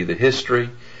 once you see the history,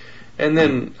 and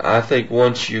then I think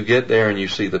once you get there and you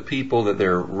see the people, that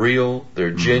they're real,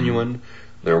 they're genuine,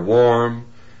 they're warm,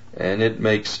 and it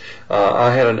makes...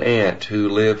 I had an aunt who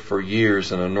lived for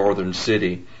years in a northern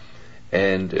city,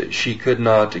 and she could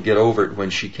not get over it when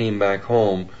she came back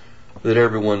home that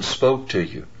everyone spoke to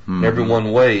you,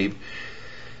 everyone waved.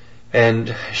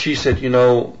 And she said,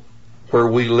 where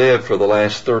we lived for the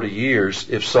last 30 years,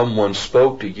 if someone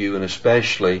spoke to you, and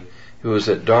especially it was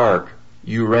at dark,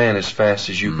 you ran as fast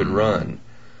as you could run.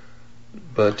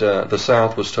 But the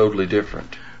South was totally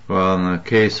different. Well, in the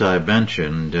case I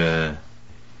mentioned, that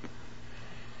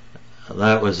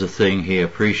was the thing he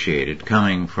appreciated,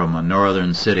 coming from a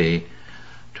northern city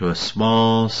to a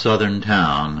small southern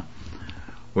town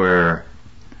where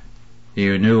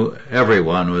you knew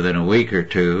everyone within a week or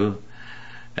two,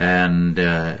 and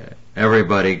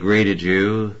everybody greeted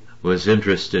you, was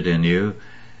interested in you.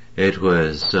 It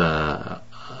was a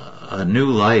new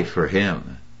life for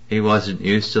him. He wasn't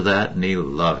used to that, and he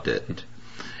loved it.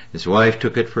 His wife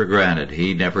took it for granted.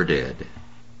 He never did.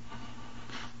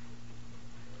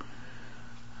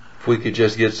 If we could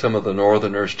just get some of the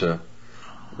northerners to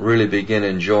really begin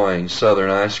enjoying southern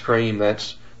ice cream,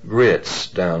 that's grits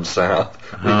down south.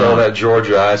 We call that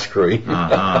Georgia ice cream.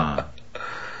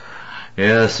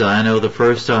 Yes, I know the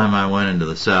first time I went into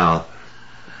the South,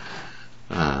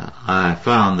 I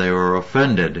found they were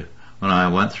offended when I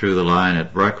went through the line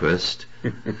at breakfast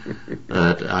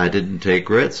that I didn't take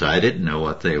grits. I didn't know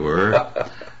what they were.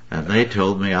 And they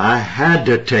told me I had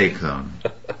to take them.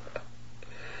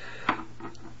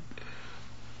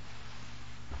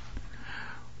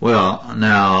 Well,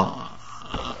 now,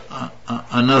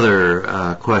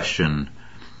 another question.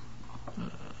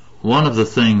 One of the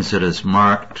things that has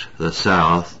marked the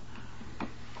South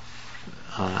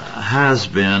has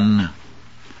been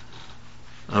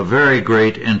a very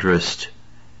great interest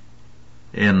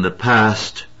in the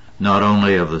past, not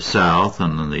only of the South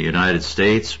and the United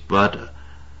States, but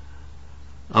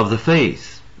of the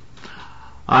faith.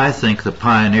 I think the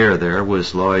pioneer there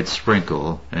was Lloyd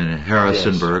Sprinkle in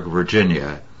Harrisonburg, yes,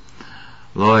 Virginia.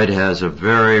 Lloyd has a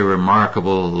very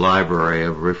remarkable library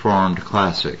of Reformed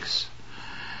classics,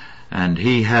 and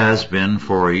he has been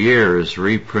for years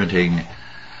reprinting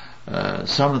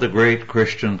some of the great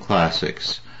Christian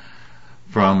classics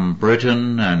from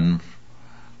Britain and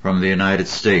from the United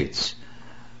States.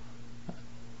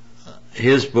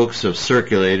 His books have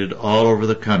circulated all over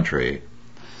the country.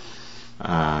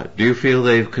 Do you feel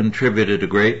they've contributed a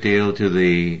great deal to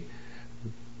the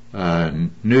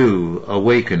new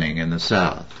awakening in the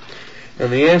South?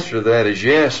 And the answer to that is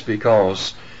yes,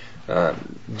 because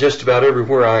just about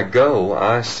everywhere I go,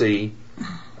 I see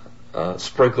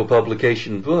Sprinkle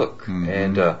publication book. Mm-hmm.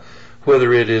 And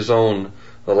whether it is on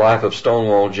the life of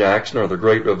Stonewall Jackson or the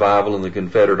Great Revival in the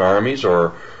Confederate Armies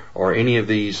or any of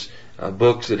these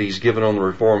books that he's given on the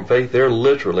Reformed faith, they're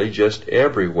literally just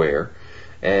everywhere.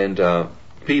 And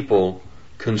people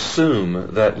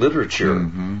consume that literature.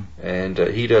 Mm-hmm. And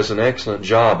he does an excellent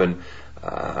job. And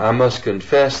I must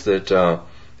confess that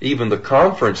even the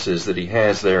conferences that he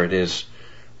has there at his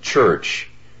church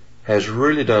has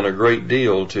really done a great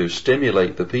deal to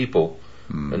stimulate the people,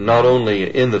 and not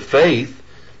only in the faith,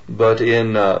 but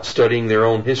in studying their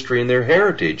own history and their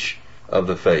heritage of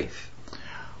the faith.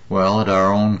 Well, at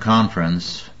our own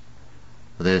conference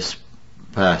this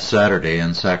past Saturday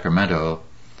in Sacramento,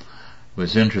 it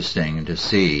was interesting to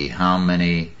see how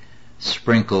many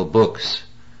Sprinkle books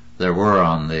there were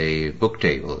on the book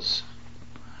tables.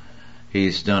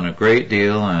 He's done a great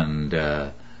deal,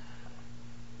 and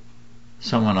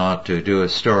someone ought to do a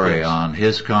story, yes, on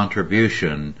his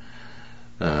contribution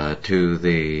to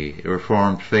the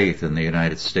Reformed faith in the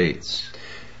United States.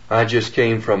 I just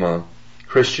came from a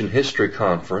Christian history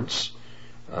conference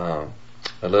a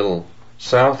little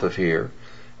south of here,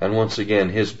 and once again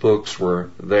his books were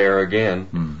there again,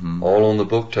 mm-hmm, all on the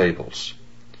book tables.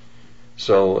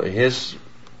 So his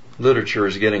literature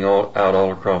is getting out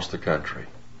all across the country.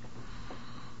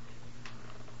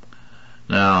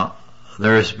 Now,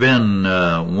 there's been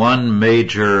one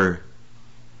major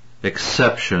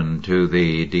exception to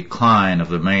the decline of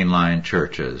the mainline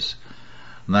churches,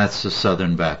 and that's the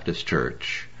Southern Baptist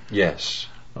Church. Yes.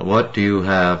 What do you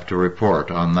have to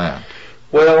report on that?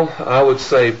 Well, I would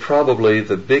say probably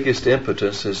the biggest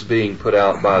impetus is being put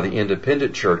out by the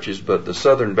independent churches, but the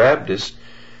Southern Baptist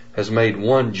has made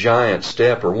one giant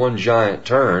step or one giant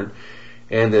turn,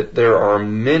 and that there are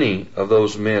many of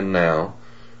those men now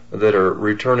that are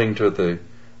returning to the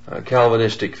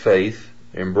Calvinistic faith,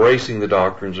 embracing the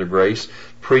doctrines of grace,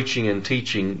 preaching and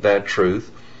teaching that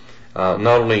truth. Not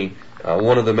only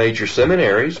one of the major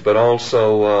seminaries, but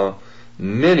also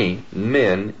many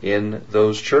men in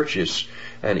those churches.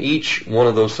 And each one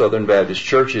of those Southern Baptist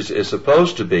churches is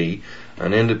supposed to be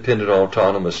an independent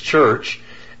autonomous church,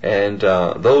 and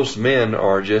those men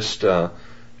are just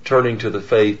turning to the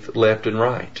faith left and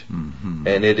right. Mm-hmm.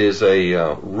 And it is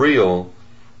a real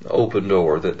open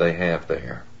door that they have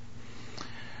there.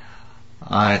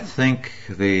 I think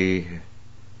the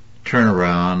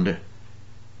turnaround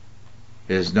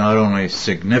is not only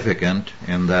significant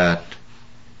in that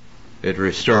It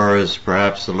restores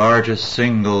perhaps the largest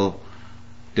single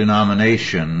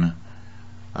denomination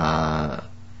to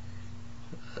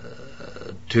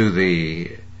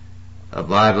the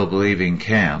Bible-believing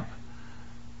camp,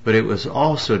 but it was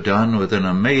also done with an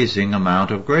amazing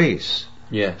amount of grace.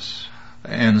 Yes.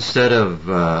 Instead of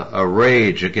a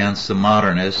rage against the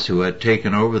modernists who had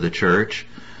taken over the church,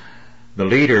 the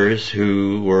leaders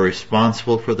who were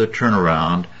responsible for the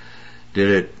turnaround did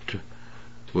it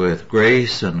with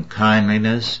grace and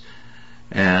kindliness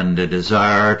and a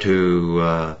desire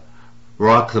to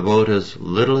rock the boat as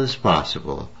little as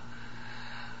possible.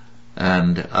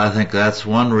 And I think that's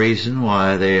one reason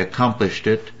why they accomplished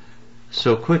it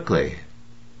so quickly.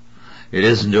 It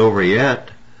isn't over yet,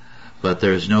 but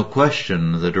there's no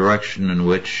question the direction in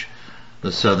which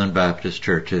the Southern Baptist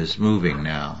Church is moving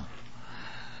now.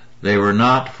 They were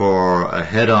not for a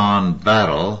head-on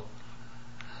battle,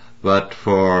 but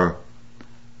for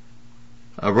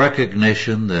a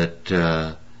recognition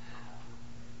that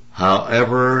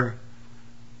however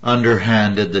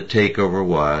underhanded the takeover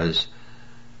was,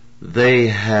 they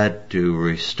had to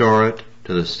restore it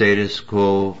to the status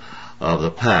quo of the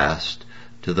past,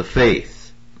 to the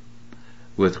faith,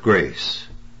 with grace.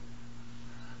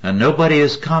 And nobody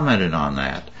has commented on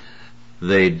that.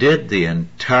 They did the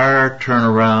entire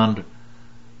turnaround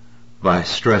by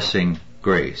stressing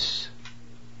grace.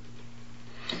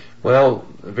 Well,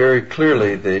 very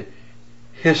clearly the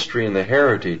history and the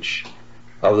heritage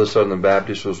of the Southern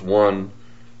Baptists was one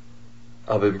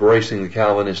of embracing the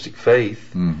Calvinistic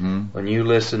faith. Mm-hmm. When you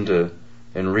listen to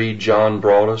and read John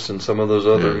Broadus and some of those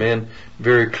other men,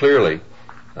 very clearly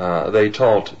they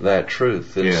taught that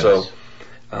truth. And so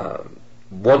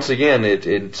once again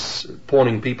it's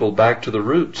pointing people back to the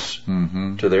roots,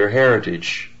 to their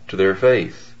heritage, to their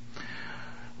faith.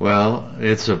 Well,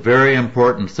 it's a very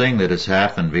important thing that has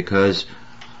happened, because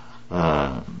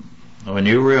when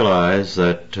you realize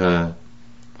that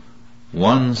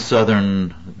one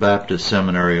Southern Baptist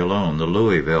seminary alone, the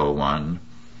Louisville one,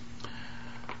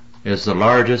 is the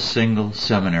largest single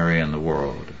seminary in the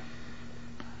world.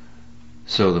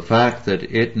 So the fact that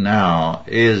it now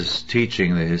is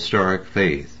teaching the historic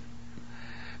faith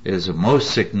is a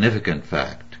most significant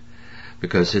fact,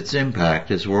 because its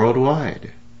impact is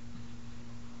worldwide.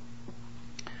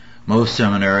 Most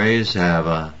seminaries have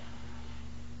a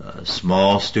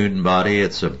small student body.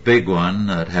 It's a big one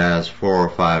that has 400 or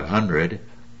 500,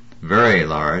 very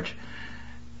large.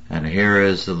 And here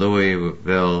is the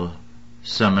Louisville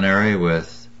Seminary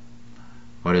with,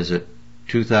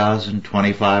 2,000,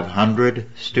 2,500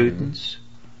 students?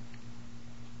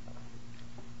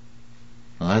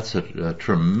 Well, that's a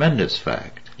tremendous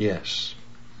fact. Yes.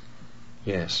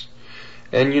 Yes.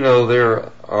 And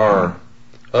there are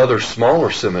other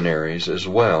smaller seminaries as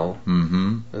well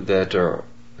that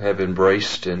have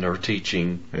embraced and are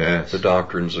teaching the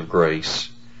doctrines of grace.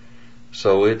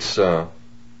 So it's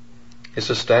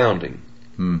astounding.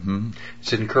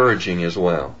 It's encouraging as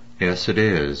well. Yes, it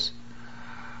is.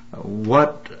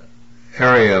 What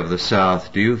area of the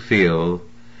South do you feel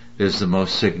is the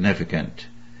most significant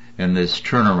in this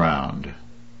turnaround?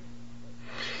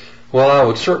 Well, I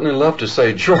would certainly love to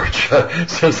say Georgia,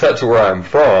 since that's where I'm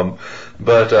from,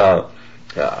 but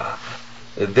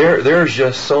there's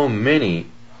just so many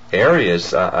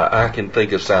areas. I can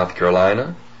think of South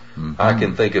Carolina. I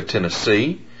can think of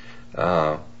Tennessee.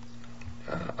 I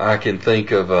can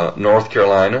think of North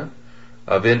Carolina,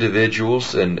 of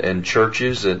individuals and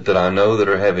churches that I know that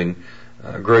are having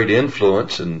great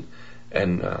influence and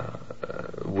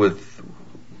with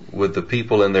the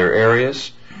people in their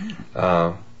areas.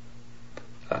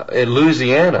 And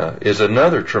Louisiana is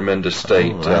another tremendous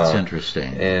state. Oh, that's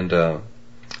interesting. And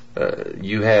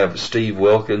you have Steve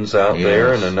Wilkins out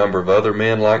there and a number of other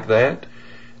men like that.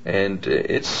 And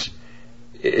it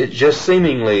just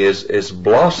seemingly is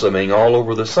blossoming all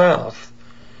over the South.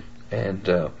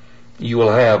 And you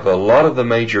will have a lot of the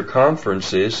major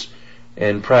conferences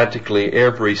in practically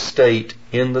every state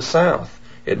in the South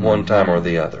at one time or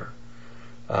the other.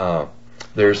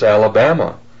 There's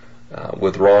Alabama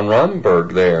with Ron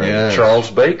Rumberg there, and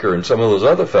Charles Baker, and some of those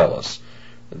other fellows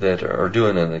that are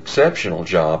doing an exceptional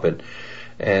job.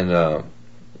 And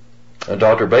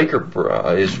Dr.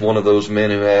 Baker is one of those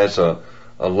men who has a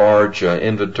large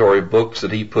inventory of books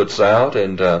that he puts out,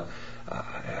 and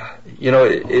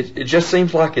it just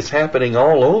seems like it's happening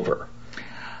all over.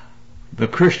 The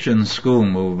Christian school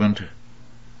movement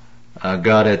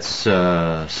got its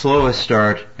slowest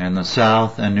start in the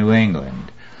South and New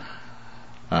England.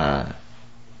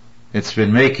 It's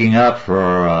been making up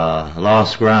for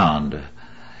lost ground.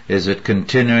 Is it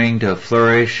continuing to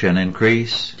flourish and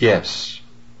increase? Yes.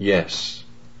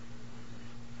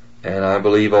 And I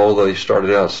believe although they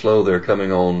started out slow, they're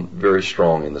coming on very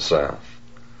strong in the South.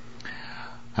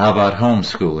 How about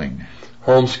homeschooling?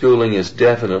 Homeschooling is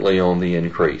definitely on the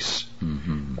increase.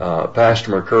 Mm-hmm.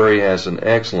 Pastor McCurry has an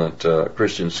excellent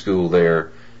Christian school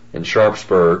there in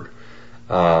Sharpsburg.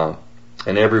 And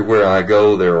everywhere I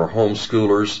go, there are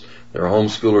homeschoolers. There are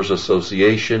homeschoolers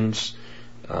associations.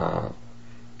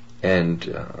 And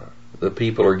the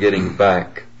people are getting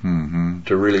back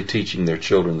to really teaching their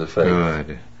children the faith.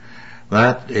 Good.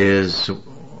 That is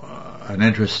an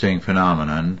interesting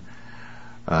phenomenon.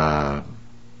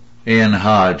 Ian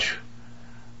Hodge,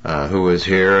 who was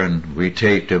here, and we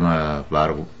taped him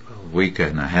about a week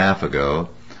and a half ago,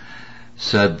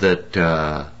 said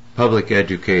that public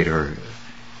educator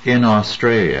in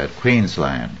Australia,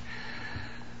 Queensland,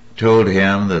 told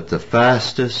him that the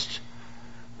fastest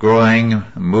growing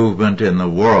movement in the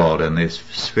world in the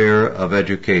sphere of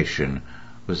education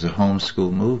was the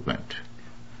homeschool movement.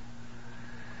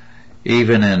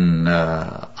 Even in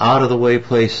out-of-the-way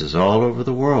places all over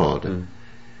the world,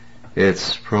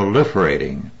 it's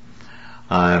proliferating.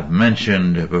 I've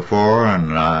mentioned before,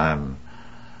 and I'm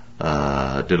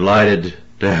delighted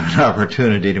to have an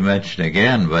opportunity to mention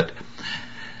again, but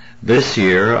this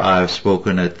year I've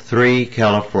spoken at 3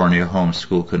 California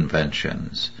homeschool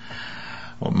conventions.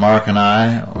 Well, Mark and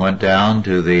I went down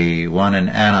to the one in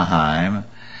Anaheim,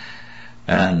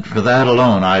 and for that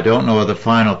alone, I don't know what the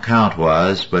final count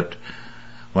was, but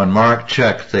when Mark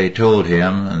checked, they told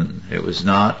him, and it was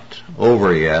not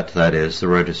over yet, that is, the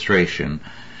registration,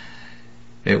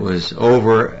 it was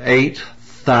over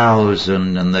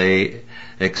 8,000, and they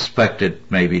expected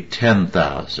maybe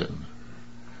 10,000.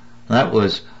 That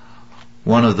was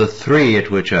one of the 3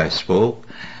 at which I spoke,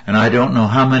 and I don't know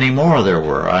how many more there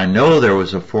were. I know there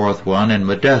was a 4th one in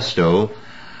Modesto,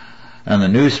 and the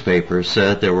newspaper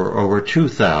said there were over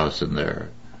 2,000 there.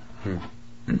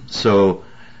 So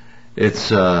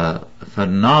it's a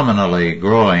phenomenally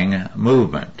growing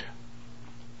movement.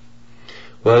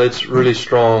 Well, it's really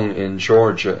strong in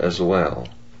Georgia as well.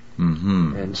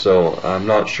 Mm-hmm. And so I'm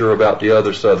not sure about the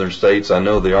other southern states. I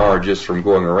know they are just from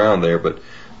going around there, but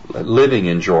living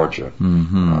in Georgia,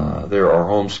 there are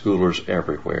homeschoolers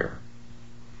everywhere.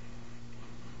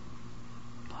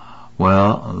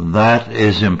 Well, that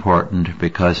is important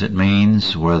because it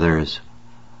means where there's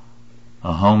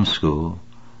a homeschool,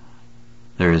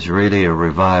 there's really a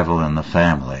revival in the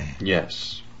family.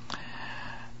 Yes.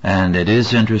 And it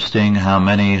is interesting how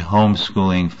many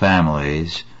homeschooling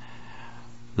families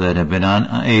that have been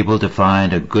unable to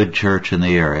find a good church in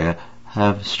the area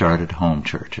have started home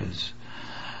churches.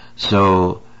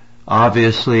 So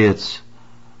obviously it's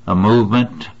a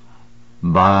movement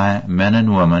by men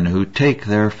and women who take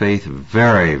their faith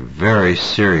very, very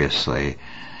seriously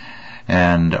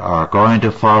and are going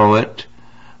to follow it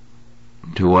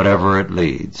to whatever it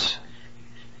leads.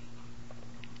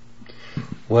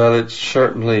 Well, it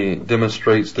certainly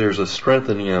demonstrates there's a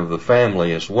strengthening of the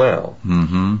family as well,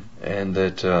 and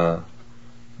that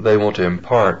they want to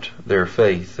impart their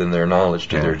faith and their knowledge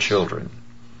to their children.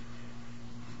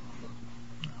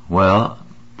 Well,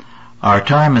 our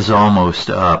time is almost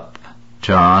up,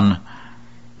 John.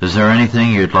 Is there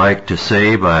anything you'd like to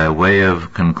say by way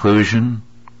of conclusion?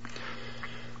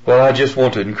 Well, I just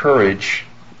want to encourage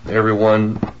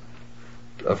everyone,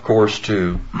 of course,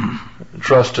 to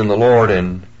trust in the Lord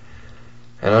and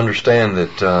understand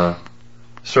that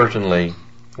certainly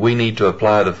we need to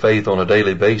apply the faith on a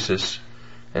daily basis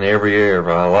in every area of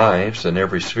our lives and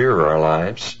every sphere of our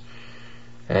lives,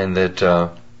 and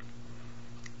that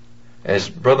as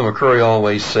Brother McCurry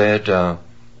always said,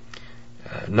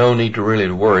 no need to really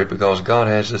worry because God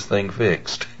has this thing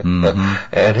fixed,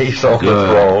 and He's on the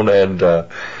throne,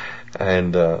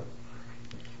 and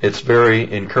it's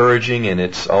very encouraging. And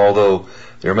it's, although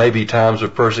there may be times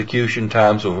of persecution,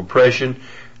 times of oppression,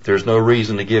 there's no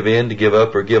reason to give in, to give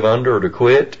up, or give under, or to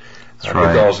quit,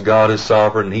 because God is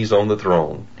sovereign and He's on the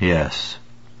throne. Yes.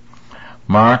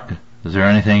 Mark, is there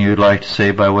anything you'd like to say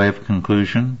by way of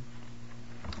conclusion?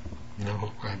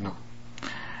 No, I have not.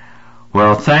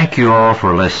 Well, thank you all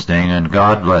for listening, and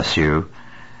God bless you.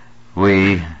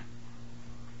 We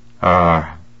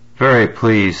are very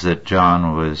pleased that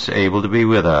John was able to be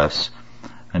with us.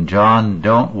 And John,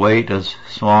 don't wait as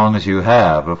long as you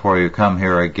have before you come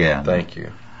here again. Thank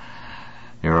you.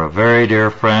 You're a very dear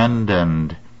friend,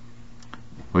 and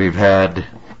we've had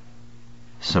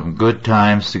some good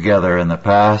times together in the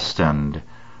past, and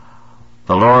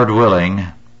the Lord willing,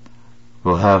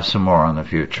 we'll have some more in the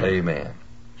future. Amen.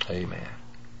 Amen.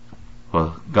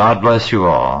 Well, God bless you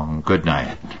all, and good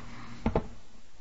night.